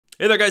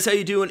Hey there guys, how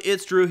you doing?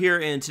 It's Drew here,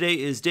 and today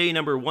is day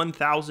number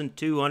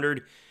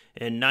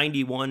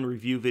 1291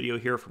 review video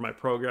here for my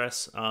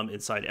progress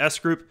inside S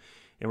Group,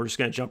 and we're just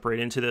going to jump right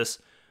into this.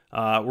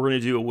 We're going to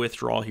do a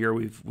withdrawal here.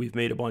 We've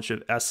made a bunch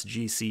of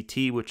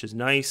SGCT, which is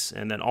nice,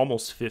 and then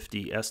almost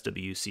 50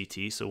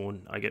 SWCT, so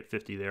when I get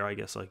 50 there, I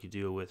guess I could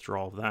do a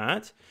withdrawal of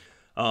that.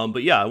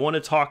 But yeah, I want to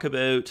talk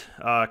about,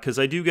 because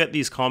I do get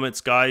these comments,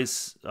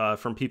 guys,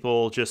 from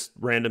people, just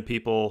random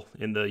people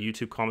in the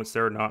YouTube comments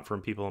there, not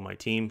from people on my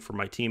team. For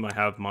my team, I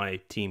have my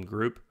team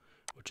group,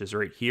 which is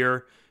right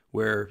here,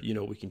 where, you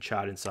know, we can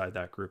chat inside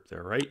that group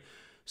there, right?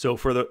 So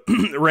for the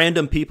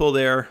random people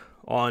there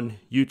on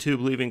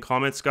YouTube leaving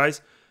comments, guys,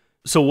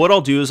 so what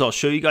I'll do is I'll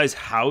show you guys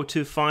how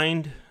to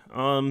find,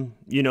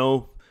 you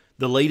know,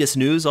 the latest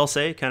news, I'll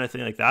say, kind of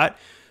thing like that.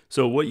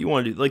 So what you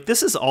want to do, like,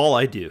 this is all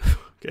I do.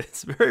 Okay,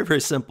 it's very,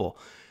 very simple.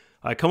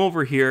 I come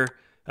over here,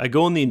 I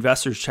go in the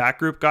investors chat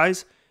group,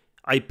 guys.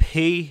 I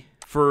pay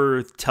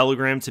for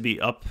Telegram to be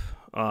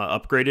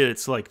upgraded.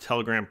 It's like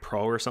Telegram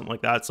Pro or something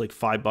like that. It's like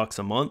 $5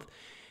 a month.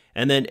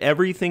 And then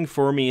everything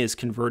for me is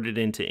converted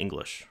into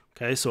English.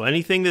 Okay, so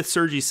anything that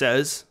Sergi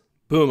says,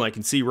 boom, I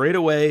can see right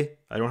away.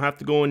 I don't have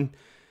to go and,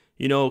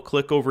 you know,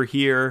 click over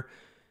here,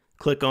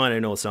 click on, I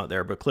know it's not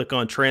there, but click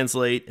on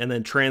translate and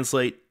then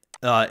translate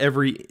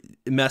every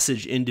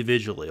message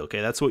individually. Okay,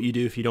 that's what you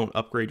do if you don't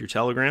upgrade your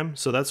Telegram.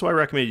 So that's what I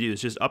recommend you do,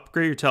 is just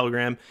upgrade your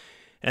Telegram,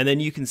 and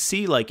then you can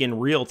see like in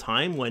real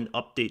time when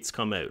updates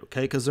come out.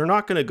 Okay, because they're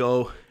not going to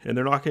go and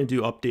they're not going to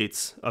do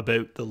updates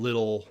about the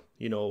little,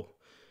 you know,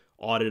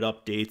 audit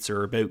updates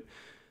or about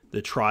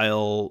the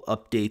trial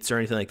updates or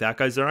anything like that,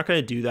 guys. They're not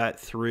going to do that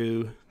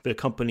through the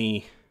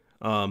company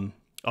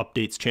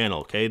updates channel.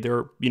 Okay,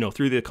 they're, you know,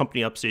 through the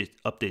company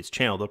updates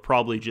channel, they'll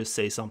probably just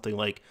say something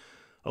like,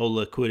 oh,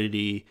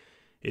 liquidity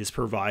is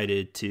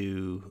provided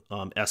to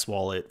S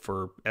Wallet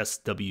for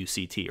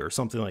SWCT or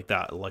something like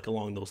that, like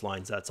along those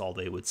lines. That's all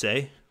they would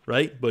say,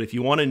 right? But if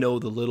you want to know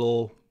the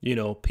little, you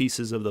know,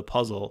 pieces of the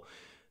puzzle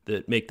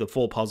that make the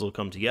full puzzle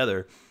come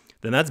together,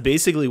 then that's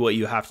basically what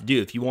you have to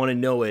do. If you want to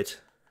know it,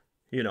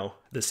 you know,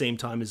 the same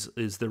time as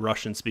the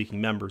Russian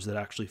speaking members that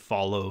actually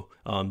follow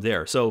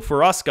there. So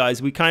for us guys,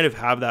 we kind of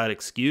have that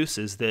excuse,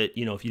 is that,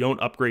 you know, if you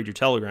don't upgrade your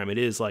Telegram, it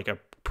is like a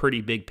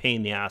pretty big pain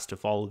in the ass to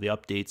follow the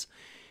updates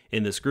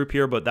in this group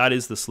here. But that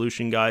is the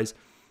solution, guys,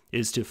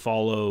 is to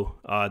follow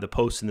the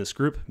posts in this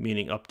group,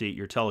 meaning update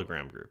your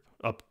Telegram group,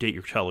 update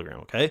your Telegram.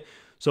 Okay,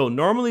 so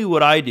normally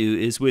what I do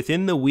is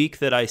within the week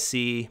that I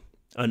see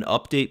an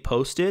update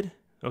posted,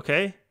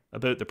 okay,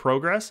 about the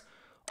progress,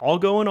 I'll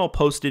go and I'll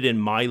post it in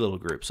my little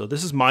group. So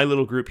this is my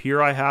little group here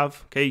I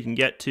have. Okay, you can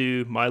get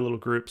to my little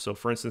group. So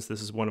for instance,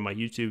 this is one of my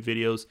YouTube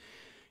videos.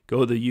 Go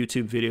to the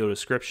YouTube video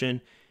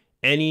description.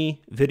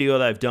 Any video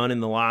that I've done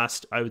in the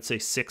last, I would say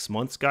 6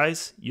 months,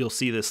 guys, you'll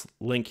see this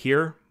link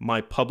here,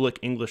 my public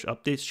English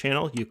updates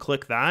channel. You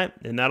click that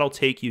and that'll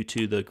take you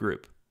to the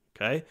group.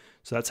 Okay,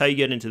 so that's how you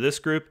get into this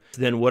group.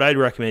 Then what I'd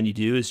recommend you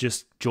do is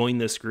just join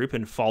this group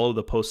and follow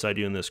the posts I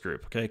do in this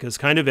group. Okay, because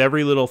kind of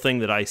every little thing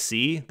that I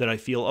see that I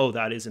feel, oh,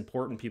 that is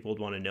important, people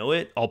would want to know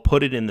it, I'll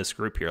put it in this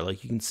group here.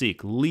 Like you can see,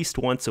 at least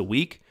once a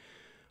week,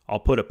 I'll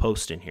put a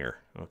post in here.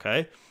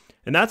 Okay.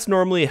 And that's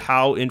normally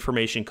how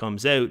information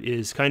comes out,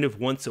 is kind of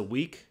once a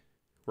week,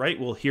 right?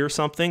 We'll hear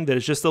something that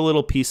is just a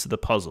little piece of the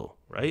puzzle,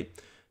 right?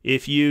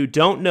 If you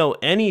don't know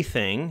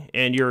anything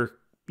and you're,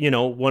 you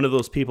know, one of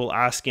those people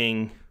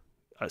asking,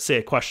 say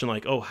a question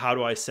like, oh, how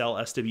do I sell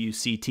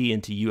SWCT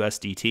into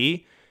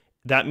USDT?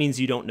 That means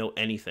you don't know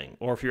anything.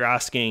 Or if you're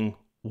asking,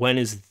 when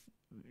is,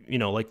 you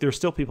know, like there's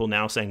still people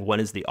now saying, when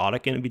is the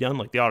audit going to be done?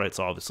 Like the audit's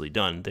obviously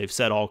done. They've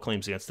said all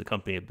claims against the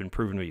company have been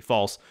proven to be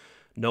false.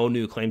 No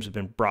new claims have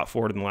been brought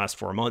forward in the last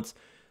 4 months.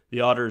 The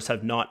auditors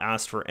have not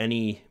asked for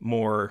any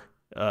more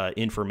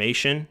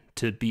information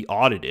to be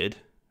audited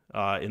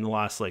in the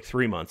last like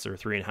 3 months or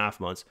 3.5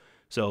 months.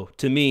 So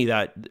to me,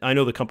 that, I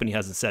know the company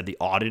hasn't said the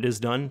audit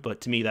is done,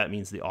 but to me that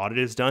means the audit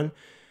is done.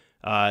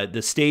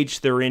 The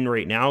stage they're in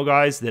right now,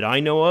 guys, that I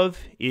know of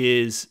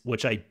is,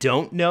 which I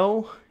don't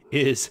know,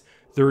 is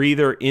they're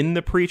either in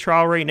the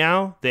pretrial right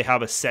now, they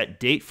have a set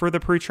date for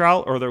the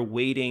pretrial, or they're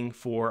waiting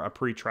for a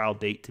pretrial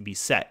date to be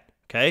set.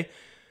 Okay.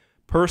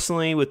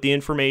 Personally, with the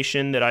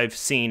information that I've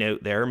seen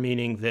out there,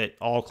 meaning that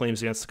all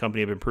claims against the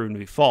company have been proven to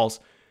be false,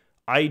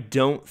 I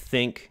don't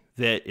think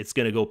that it's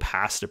going to go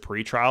past a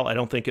pretrial. I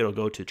don't think it'll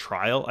go to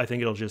trial. I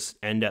think it'll just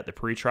end at the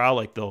pretrial.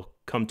 Like they'll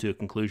come to a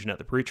conclusion at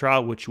the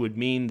pretrial, which would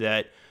mean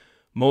that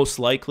most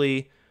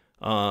likely,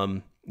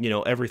 you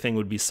know, everything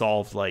would be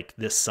solved like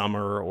this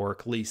summer, or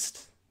at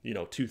least, you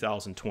know,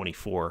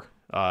 2024.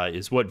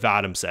 Is what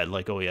Vadim said,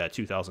 like, oh yeah,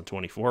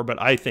 2024,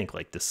 but I think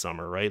like this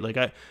summer, right? Like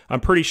I'm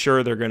pretty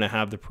sure they're going to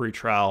have the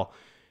pretrial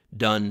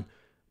done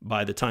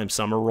by the time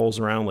summer rolls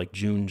around, like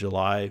June,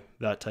 July,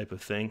 that type of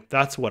thing.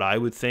 That's what I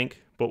would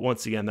think. But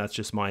once again, that's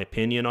just my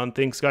opinion on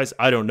things, guys.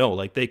 I don't know.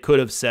 Like they could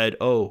have said,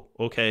 oh,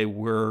 okay,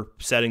 we're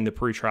setting the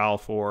pretrial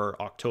for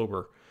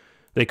October.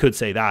 They could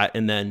say that.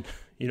 And then,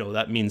 you know,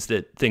 that means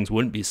that things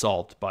wouldn't be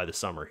solved by the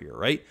summer here,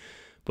 right?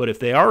 But if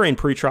they are in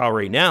pretrial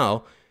right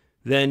now,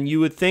 then you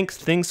would think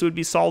things would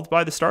be solved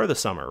by the start of the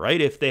summer, right?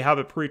 If they have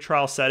a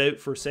pre-trial set out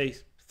for, say,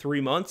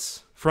 3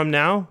 months from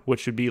now,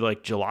 which would be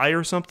like July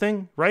or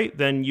something, right?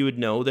 Then you would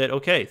know that,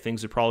 okay,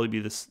 things would probably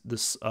be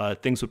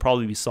things would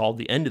probably be solved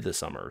the end of the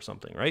summer or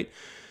something, right?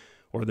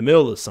 Or the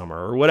middle of the summer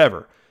or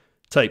whatever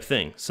type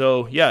thing.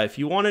 So yeah, if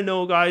you want to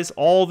know, guys,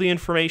 all the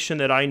information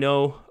that I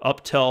know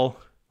up till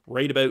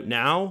right about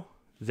now,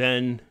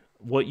 then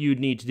what you'd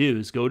need to do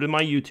is go to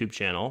my YouTube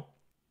channel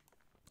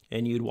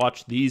and you'd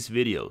watch these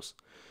videos.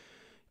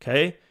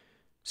 Okay,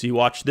 so you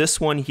watch this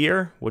one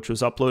here, which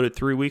was uploaded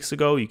 3 weeks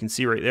ago. You can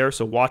see right there.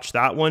 So watch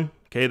that one.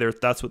 Okay,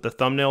 that's what the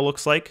thumbnail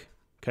looks like.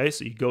 Okay,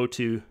 so you go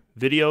to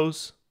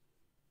videos.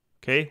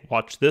 Okay,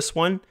 watch this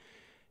one.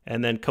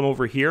 And then come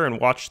over here and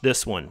watch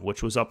this one,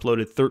 which was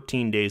uploaded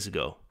 13 days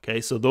ago.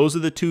 Okay, so those are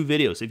the 2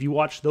 videos. If you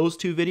watch those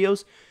 2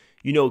 videos,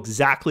 you know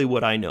exactly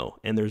what I know.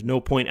 And there's no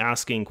point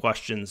asking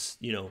questions,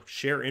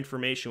 share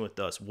information with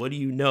us. What do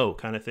you know?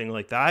 Kind of thing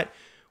like that.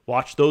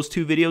 Watch those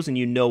 2 videos and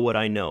you know what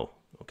I know.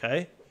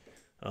 Okay.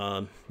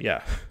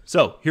 Yeah.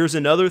 So here's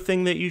another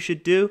thing that you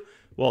should do.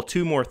 Well,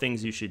 2 more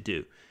things you should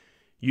do.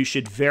 You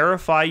should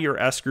verify your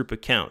S Group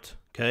account.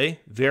 Okay.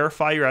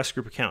 Verify your S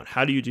Group account.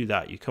 How do you do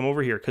that? You come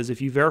over here, because if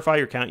you verify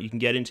your account, you can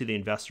get into the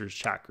investors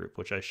chat group,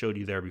 which I showed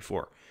you there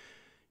before.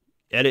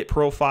 Edit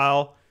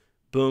profile,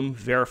 boom,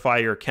 verify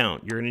your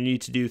account. You're going to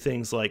need to do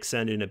things like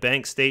send in a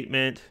bank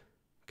statement.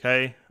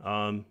 Okay.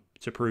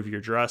 To prove your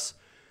address,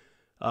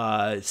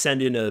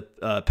 send in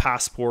a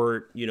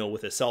passport,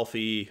 with a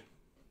selfie,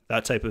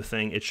 that type of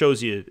thing. It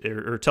shows you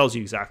or tells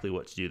you exactly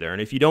what to do there.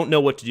 And if you don't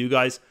know what to do,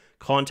 guys,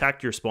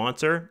 contact your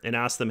sponsor and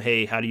ask them,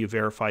 hey, how do you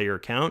verify your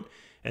account?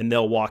 And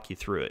they'll walk you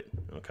through it.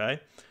 Okay.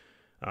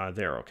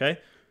 Okay.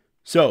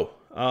 So,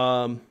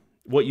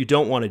 what you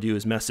don't want to do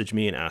is message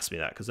me and ask me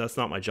that, because that's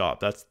not my job.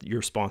 That's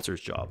your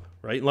sponsor's job,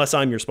 right? Unless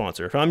I'm your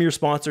sponsor. If I'm your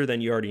sponsor, then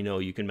you already know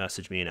you can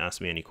message me and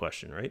ask me any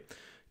question, right?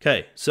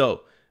 Okay.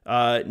 So,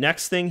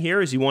 next thing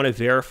here is you want to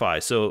verify.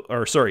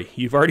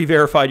 You've already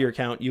verified your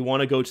account. You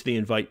want to go to the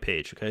invite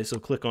page. Okay. So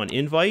click on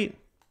invite,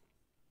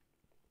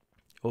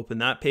 open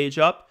that page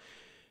up,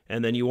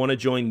 and then you want to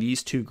join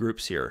these 2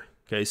 groups here.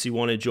 Okay. So you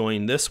want to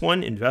join this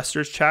one,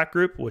 investors chat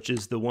group, which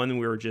is the one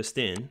we were just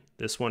in,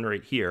 this one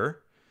right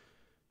here.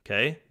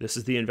 Okay. This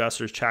is the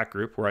investors chat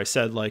group where I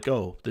said like,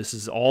 oh, this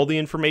is all the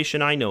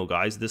information I know,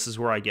 guys. This is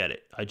where I get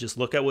it. I just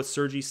look at what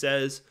Sergi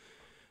says.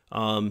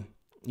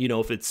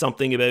 If it's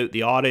something about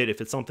the audit, if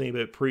it's something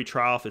about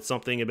pre-trial, if it's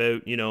something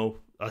about,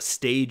 a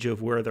stage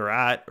of where they're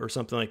at or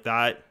something like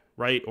that,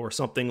 right? Or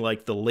something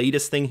like the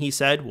latest thing he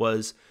said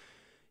was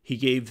he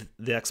gave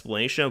the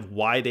explanation of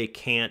why they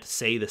can't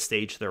say the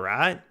stage they're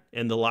at.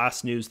 And the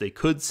last news they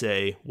could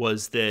say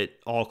was that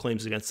all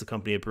claims against the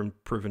company have been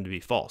proven to be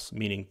false,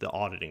 meaning the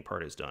auditing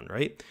part is done,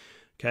 right?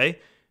 Okay.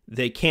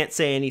 They can't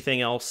say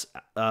anything else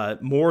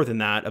more than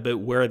that about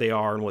where they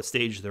are and what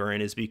stage they're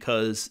in, is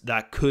because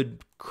that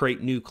could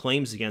create new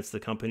claims against the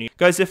company.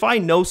 Guys, if I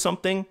know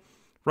something,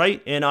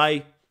 right, and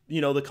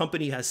the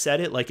company has said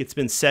it, like it's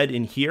been said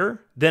in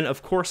here, then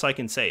of course I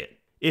can say it.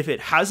 If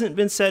it hasn't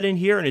been said in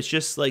here and it's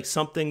just like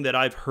something that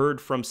I've heard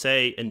from,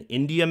 say, an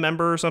India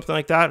member or something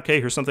like that, okay,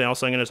 here's something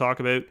else I'm going to talk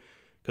about,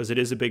 because it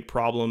is a big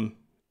problem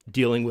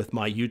dealing with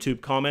my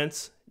YouTube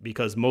comments,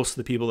 because most of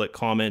the people that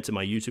comment in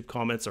my YouTube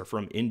comments are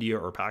from India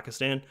or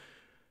Pakistan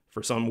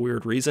for some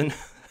weird reason.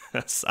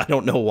 I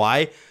don't know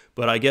why,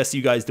 but I guess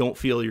you guys don't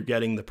feel you're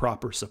getting the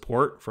proper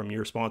support from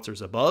your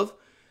sponsors above.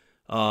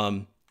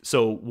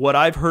 So what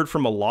I've heard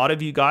from a lot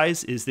of you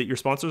guys is that your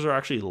sponsors are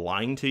actually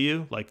lying to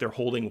you. Like they're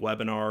holding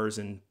webinars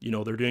and,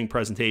 they're doing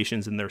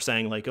presentations and they're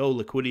saying like, oh,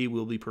 liquidity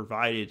will be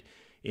provided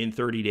in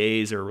 30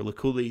 days or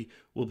liquidity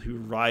will be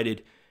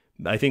provided.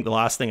 I think the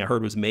last thing I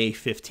heard was May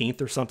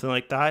 15th or something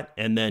like that.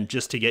 And then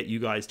just to get you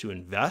guys to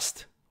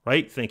invest,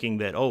 right? Thinking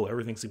that, oh,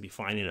 everything's gonna be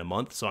fine in a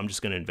month, so I'm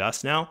just gonna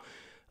invest now.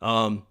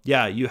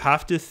 Yeah, you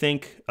have to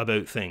think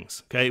about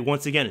things. Okay.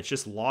 Once again, it's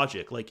just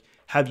logic. Like,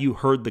 have you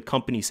heard the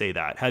company say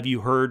that? Have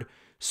you heard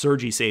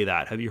Sergi say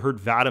that? Have you heard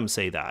Vadim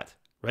say that?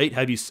 Right?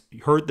 Have you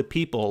heard the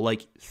people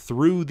like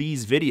through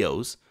these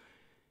videos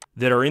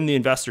that are in the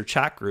investor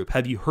chat group?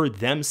 Have you heard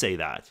them say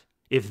that?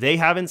 If they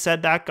haven't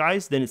said that,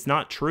 guys, then it's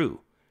not true,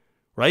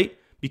 right?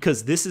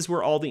 Because this is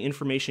where all the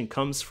information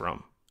comes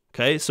from.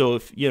 Okay. So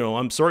if,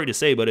 I'm sorry to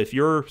say, but if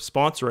your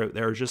sponsor out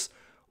there is just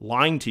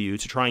lying to you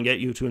to try and get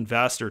you to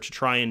invest or to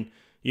try and,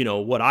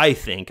 what I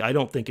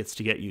don't think it's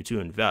to get you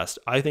to invest.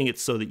 I think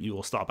it's so that you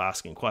will stop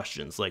asking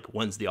questions like,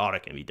 when's the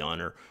audit going to be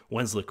done or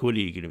when's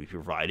liquidity going to be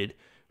provided,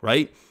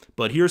 right?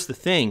 But here's the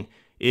thing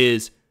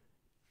is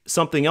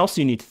something else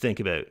you need to think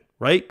about,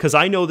 right? Because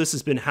I know this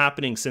has been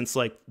happening since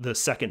like the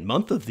second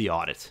month of the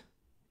audit,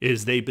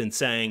 is they've been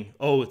saying,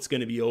 oh, it's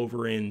going to be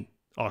over in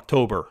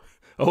October.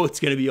 Oh,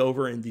 it's going to be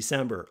over in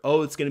December.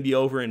 Oh, it's going to be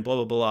over in blah,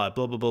 blah, blah,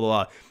 blah, blah, blah,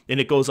 blah.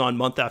 And it goes on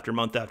month after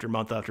month after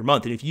month after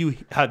month. And if you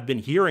have been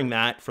hearing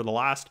that for the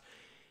last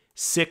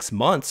 6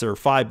 months or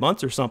 5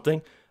 months or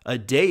something, a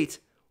date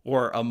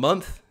or a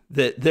month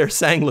that they're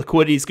saying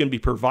liquidity is going to be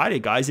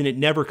provided, guys, and it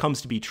never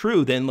comes to be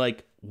true, then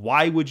like,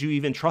 why would you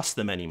even trust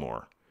them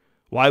anymore?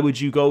 Why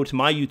would you go to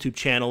my YouTube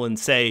channel and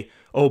say,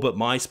 oh, but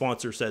my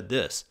sponsor said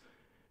this?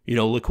 You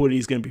know, liquidity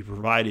is going to be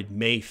provided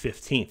May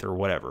 15th or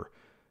whatever.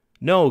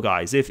 No,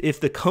 guys, if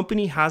the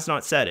company has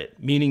not said it,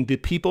 meaning the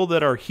people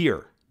that are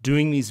here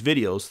doing these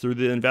videos through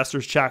the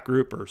investors chat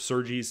group, or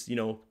Sergey's, you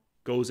know,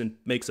 goes and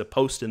makes a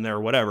post in there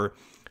or whatever,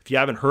 if you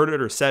haven't heard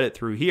it or said it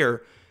through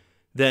here,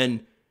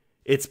 then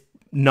it's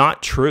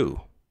not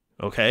true,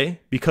 okay?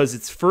 Because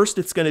it's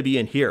going to be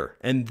in here,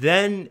 and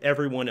then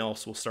everyone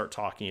else will start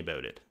talking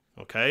about it,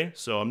 okay?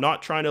 So I'm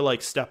not trying to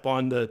like step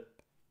on the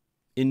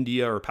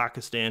India or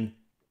Pakistan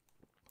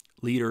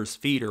leaders'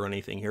 feet or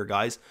anything here,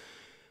 guys.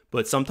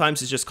 But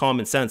sometimes it's just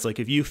common sense. Like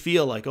if you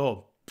feel like,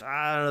 oh,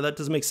 I don't know, that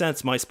doesn't make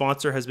sense. My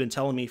sponsor has been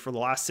telling me for the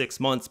last 6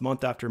 months,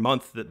 month after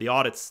month, that the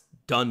audit's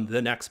done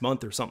the next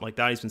month or something like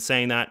that. He's been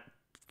saying that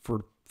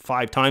for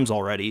 5 times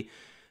already.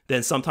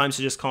 Then sometimes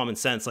it's just common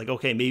sense. Like,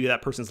 okay, maybe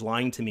that person's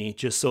lying to me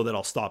just so that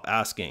I'll stop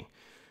asking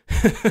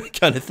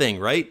kind of thing,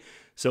 right?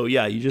 So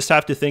yeah, you just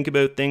have to think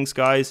about things,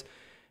 guys.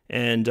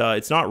 And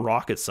it's not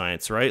rocket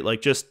science, right?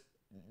 Like just,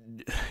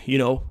 you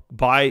know,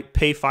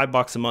 pay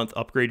 $5 a month,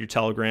 upgrade your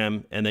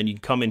Telegram, and then you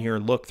come in here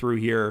and look through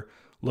here,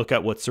 look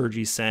at what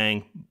Sergey's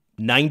saying.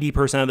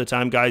 90% of the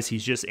time, guys,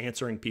 he's just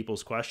answering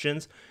people's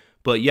questions.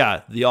 But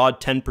yeah, the odd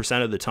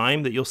 10% of the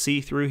time that you'll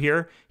see through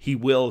here, he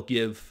will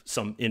give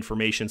some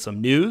information,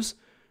 some news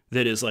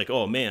that is like,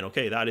 oh man,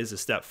 okay, that is a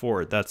step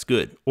forward. That's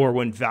good. Or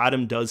when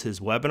Vadim does his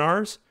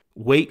webinars,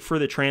 wait for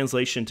the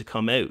translation to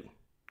come out.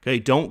 Okay,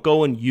 don't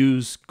go and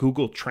use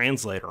Google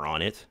Translator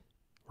on it,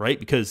 right?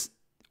 Because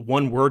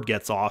one word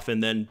gets off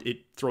and then it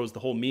throws the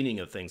whole meaning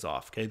of things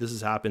off. Okay, this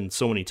has happened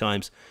so many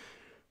times,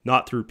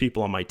 not through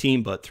people on my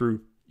team, but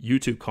through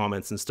YouTube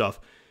comments and stuff.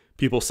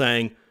 People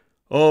saying,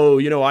 oh,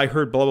 you know, I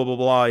heard blah, blah, blah,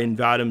 blah in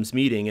Vadim's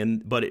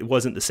meeting, but it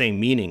wasn't the same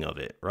meaning of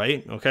it,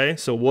 right? Okay,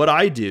 so what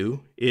I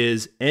do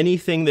is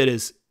anything that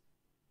is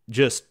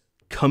just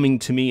coming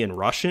to me in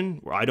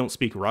Russian, I don't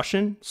speak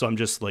Russian, so I'm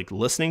just like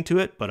listening to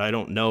it, but I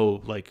don't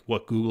know like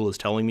what Google is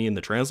telling me in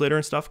the translator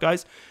and stuff,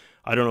 guys.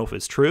 I don't know if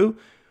it's true.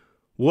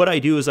 What I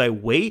do is I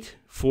wait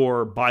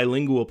for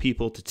bilingual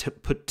people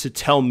to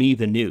tell me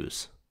the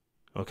news.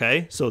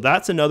 Okay, so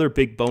that's another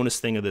big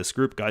bonus thing of this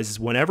group, guys, is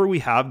whenever we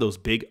have those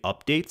big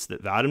updates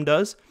that Vadim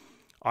does,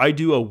 I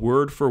do a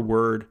word for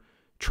word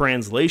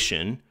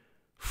translation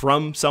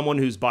from someone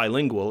who's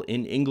bilingual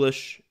in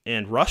English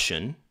and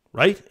Russian,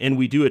 right? And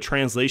we do a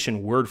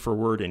translation word for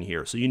word in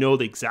here. So you know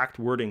the exact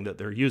wording that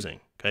they're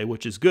using, okay,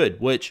 which is good,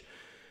 which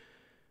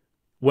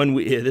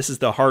this is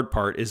the hard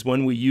part, is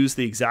when we use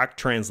the exact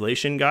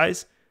translation,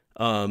 guys,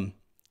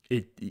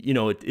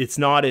 it's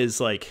not as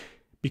like,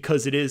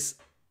 because it is,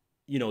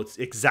 you know, it's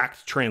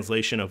exact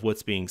translation of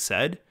what's being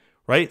said,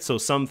 right? So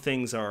some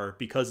things are,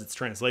 because it's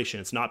translation,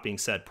 it's not being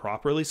said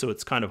properly. So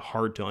it's kind of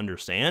hard to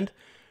understand,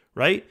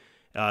 right?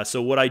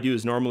 So what I do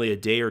is normally a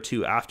day or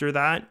two after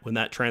that, when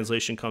that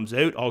translation comes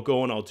out, I'll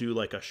go and I'll do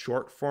like a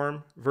short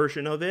form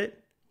version of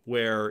it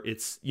where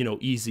it's, you know,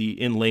 easy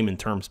in layman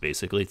terms,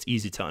 basically. It's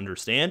easy to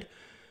understand.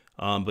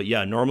 But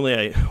yeah,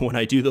 normally when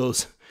I do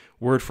those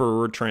word for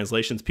word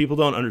translations, people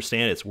don't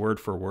understand it's word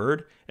for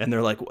word. And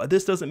they're like, well,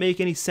 this doesn't make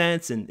any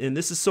sense. And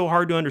this is so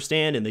hard to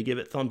understand. And they give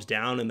it thumbs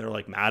down and they're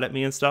like mad at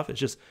me and stuff. It's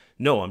just,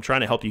 no, I'm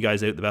trying to help you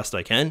guys out the best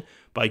I can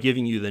by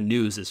giving you the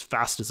news as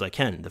fast as I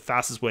can. The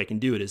fastest way I can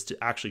do it is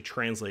to actually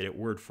translate it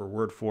word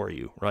for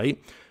you,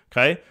 right?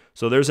 Okay,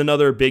 so there's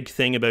another big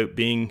thing about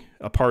being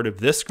a part of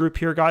this group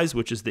here, guys,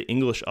 which is the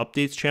English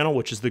Updates channel,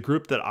 which is the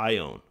group that I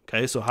own.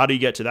 Okay, so how do you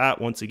get to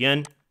that? Once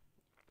again,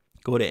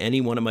 go to any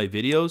one of my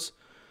videos,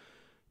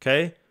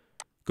 okay?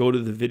 Go to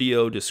the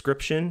video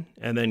description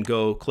and then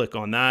go click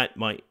on that,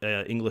 my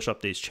English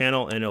Updates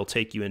channel, and it'll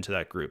take you into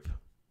that group,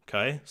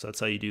 okay? So that's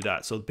how you do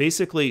that. So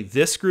basically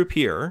this group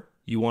here,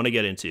 you want to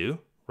get into,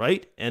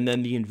 right? And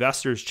then the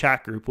investors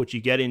chat group, which you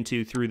get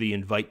into through the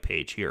invite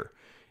page here.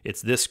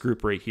 It's this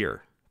group right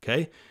here,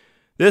 okay?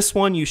 This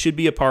one you should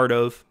be a part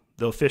of,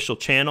 the official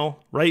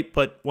channel, right?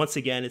 But once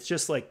again, it's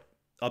just like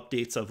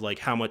updates of like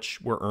how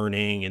much we're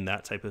earning and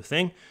that type of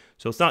thing.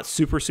 So it's not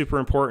super, super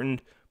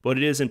important, but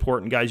it is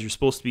important, guys. You're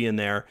supposed to be in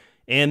there.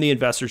 And the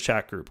investors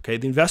chat group, okay?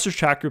 The investors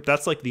chat group,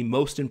 that's like the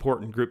most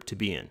important group to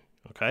be in,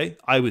 okay?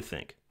 I would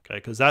think, okay?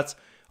 Because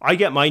I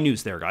get my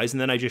news there, guys,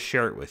 and then I just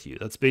share it with you.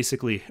 That's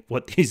basically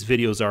what these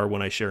videos are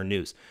when I share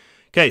news.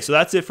 Okay, so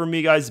that's it for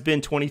me, guys. It's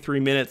been 23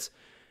 minutes,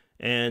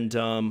 and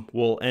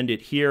we'll end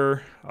it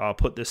here. I'll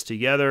put this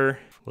together.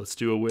 Let's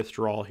do a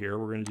withdrawal here.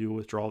 We're going to do a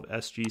withdrawal of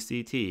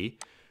SGCT.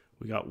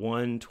 We got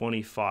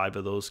 125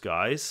 of those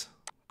guys.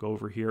 Go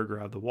over here,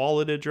 grab the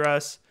wallet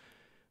address.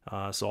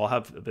 So I'll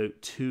have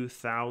about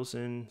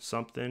 2,000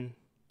 something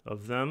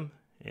of them,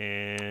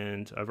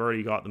 and I've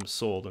already got them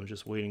sold. I'm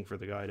just waiting for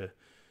the guy to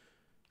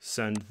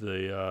send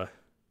the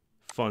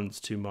funds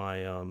to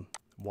my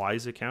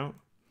Wise account.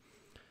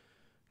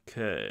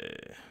 Okay,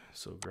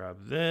 so grab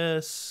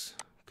this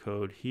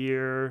code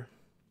here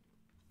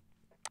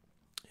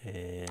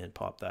and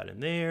pop that in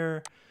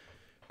there.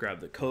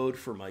 Grab the code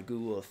for my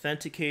Google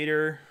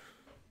Authenticator.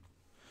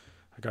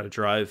 I got to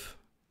drive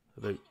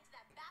about,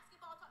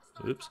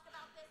 oops.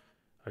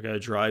 I gotta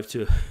drive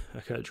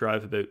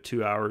about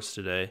 2 hours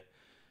today,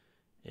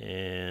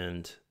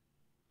 and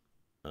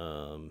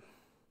go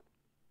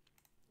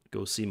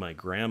see my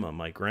grandma.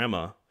 My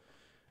grandma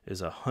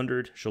is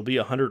 100. She'll be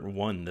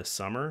 101 this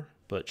summer,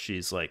 but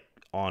she's like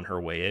on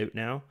her way out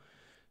now.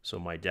 So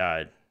my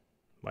dad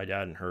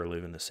and her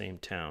live in the same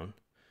town.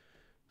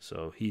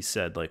 So he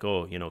said like,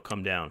 oh,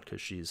 come down,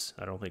 because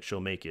I don't think she'll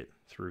make it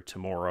through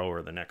tomorrow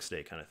or the next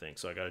day kind of thing.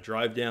 So I got to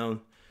drive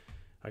down.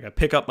 I got to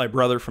pick up my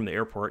brother from the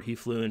airport. He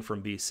flew in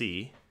from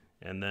BC.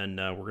 And then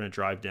we're going to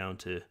drive down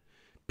to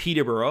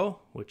Peterborough,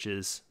 which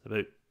is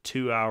about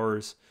 2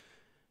 hours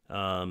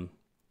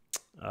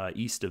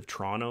east of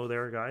Toronto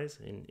there, guys,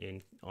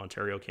 in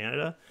Ontario,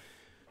 Canada.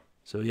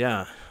 So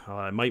yeah,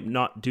 I might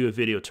not do a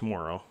video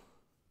tomorrow.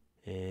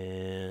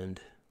 And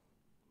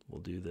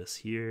we'll do this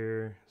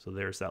here. So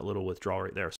there's that little withdrawal right there.